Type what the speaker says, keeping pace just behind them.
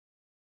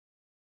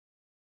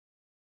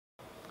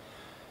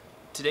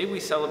Today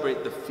we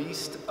celebrate the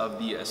feast of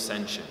the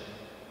Ascension.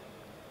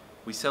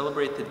 We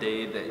celebrate the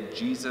day that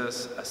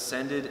Jesus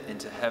ascended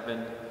into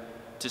heaven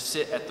to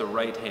sit at the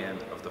right hand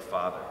of the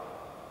Father.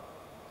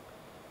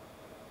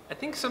 I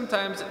think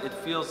sometimes it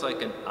feels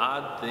like an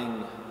odd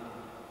thing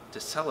to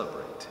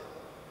celebrate.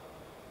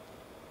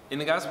 In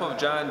the Gospel of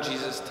John,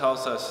 Jesus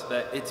tells us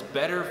that it's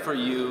better for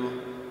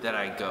you that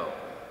I go.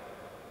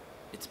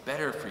 It's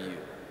better for you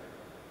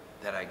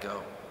that I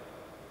go.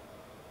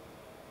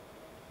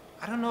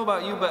 I don't know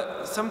about you,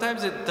 but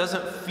sometimes it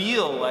doesn't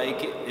feel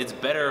like it's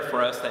better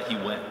for us that he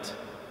went.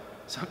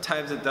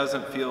 Sometimes it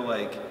doesn't feel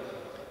like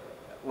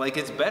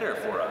it's better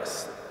for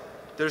us.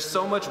 There's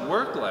so much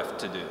work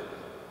left to do,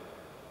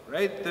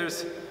 right?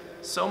 There's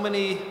so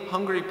many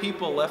hungry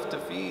people left to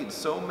feed,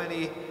 so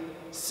many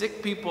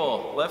sick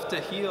people left to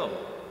heal,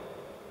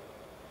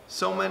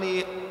 so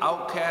many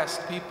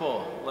outcast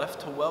people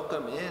left to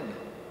welcome in.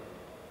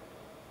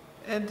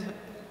 And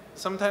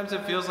sometimes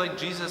it feels like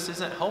Jesus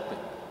isn't helping.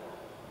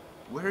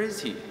 Where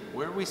is he?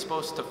 Where are we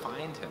supposed to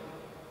find him?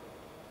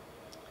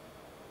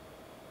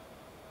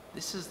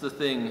 This is the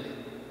thing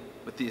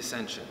with the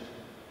Ascension.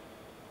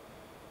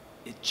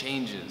 It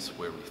changes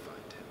where we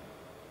find him.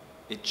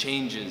 It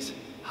changes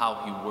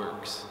how he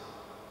works.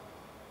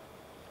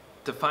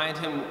 To find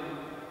him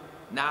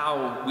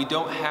now, we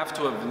don't have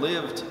to have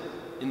lived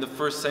in the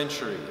first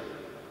century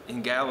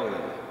in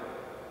Galilee.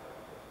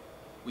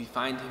 We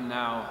find him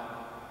now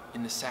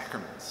in the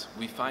sacraments.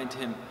 We find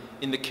him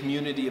in the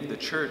community of the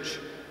church.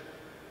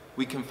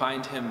 We can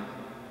find him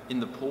in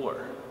the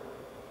poor.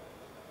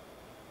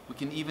 We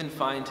can even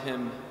find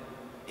him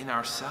in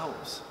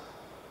ourselves.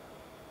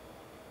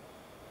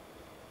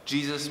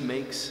 Jesus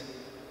makes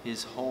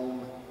his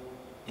home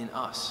in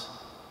us.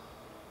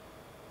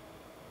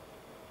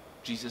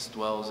 Jesus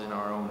dwells in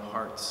our own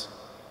hearts.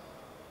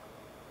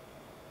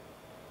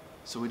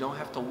 So we don't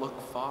have to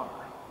look far.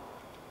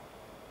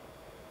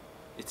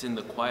 It's in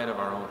the quiet of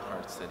our own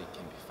hearts that he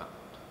can be found.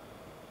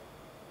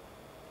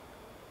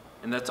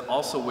 And that's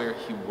also where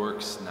he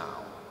works now.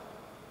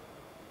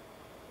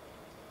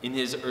 In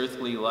his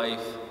earthly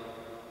life,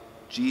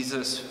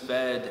 Jesus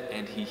fed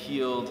and he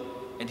healed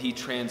and he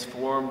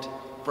transformed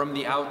from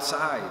the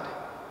outside.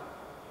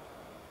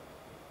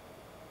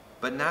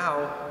 But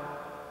now,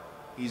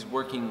 he's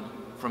working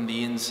from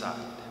the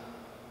inside.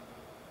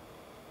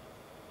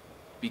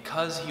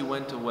 Because he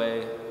went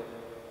away,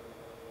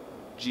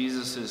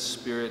 Jesus'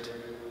 Spirit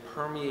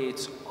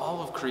permeates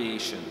all of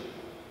creation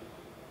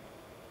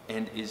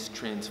and is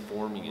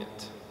transforming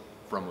it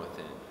from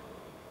within.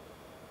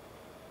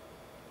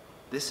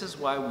 This is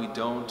why we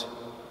don't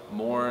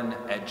mourn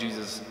at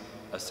Jesus'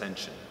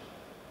 ascension,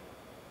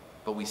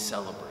 but we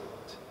celebrate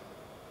it.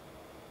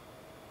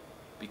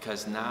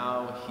 Because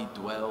now he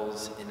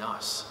dwells in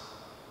us.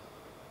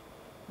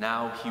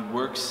 Now he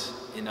works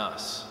in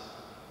us.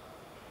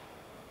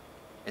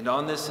 And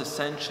on this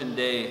Ascension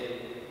Day,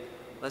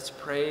 let's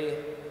pray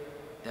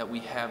that we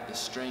have the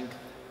strength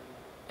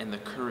and the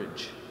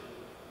courage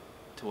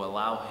to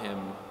allow him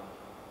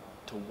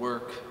to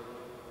work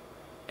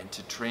and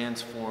to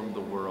transform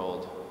the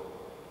world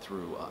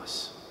through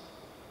us.